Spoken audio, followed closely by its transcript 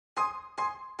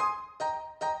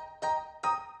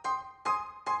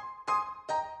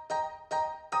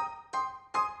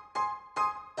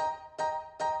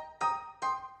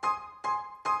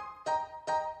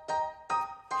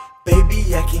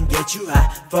Baby, I can get you high.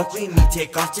 Fuck with me,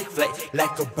 take off, take flight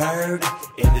like a bird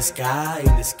in the sky,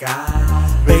 in the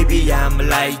sky. Baby, I'm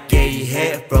like a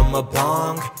hit from a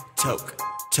bong. Toke,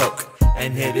 toke,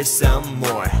 and hit it some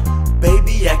more.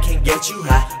 Baby, I can get you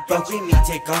high. Fuck with me,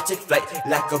 take off, take flight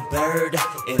like a bird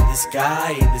in the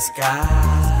sky, in the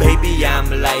sky. Baby, I'm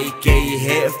like a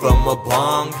hit from a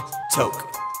bong.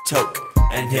 Toke, toke,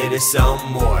 and hit it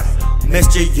some more.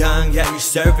 Mr. Young, at your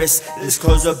service. Let's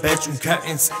close the bedroom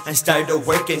curtains and start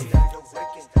working.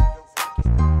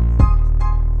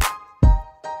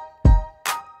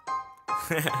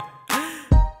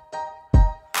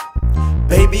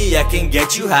 Baby, I can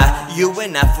get you high. You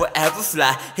and I forever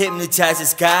fly. Hypnotize the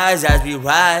skies as we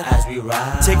ride, as we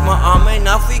ride. Take my arm and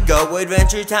off we go.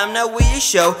 Adventure time, now we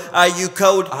show. Are you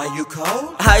cold? Are you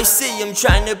cold? I see I'm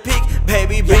trying to peek.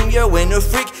 Baby, bring your inner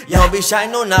freak. Don't be shy,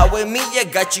 no, not with me. I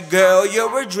got you, girl.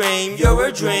 You're a dream, you're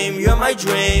a dream, you're my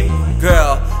dream.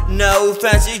 Girl, no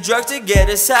fancy drugs to get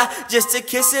us high. Just a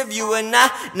kiss of you and I.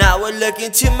 Now I look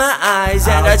into my eyes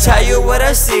and I tell you what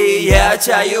I see. Yeah, I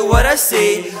tell you what I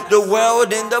see. The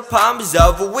world in the palms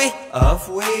of we.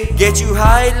 Get you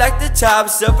high like the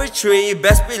tops of a tree.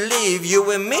 Best believe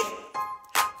you and me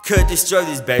could destroy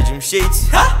these bedroom sheets.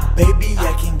 Ha! Baby,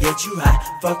 I can get you high.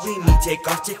 Fuck with me, take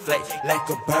off, take flight like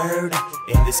a bird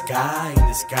in the sky, in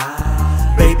the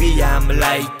sky. Baby, I'm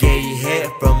like a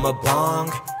hit from a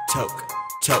bong. Toke,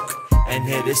 toke, and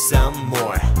hit it some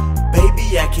more.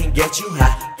 Baby, I can get you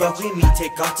high. Fuck with me,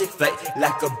 take off, take flight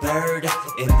like a bird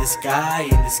in the sky,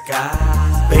 in the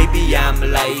sky. Baby, I'm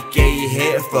like a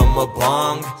hit from a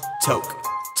bong. Toke,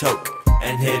 toke,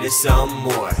 and hit it some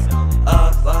more.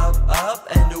 Up, up, up,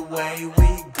 and away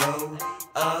we go.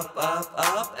 Up, up,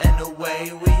 up, and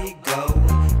away we go.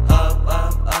 Up,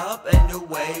 up, up, and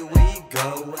away we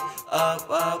go. Up,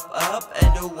 up, up,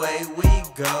 and away we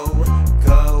go.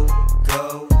 Go,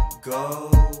 go,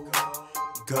 go.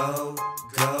 Go,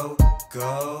 go,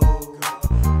 go.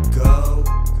 Go,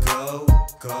 go,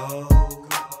 go.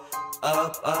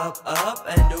 Up, up, up,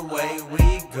 and away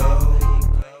we go.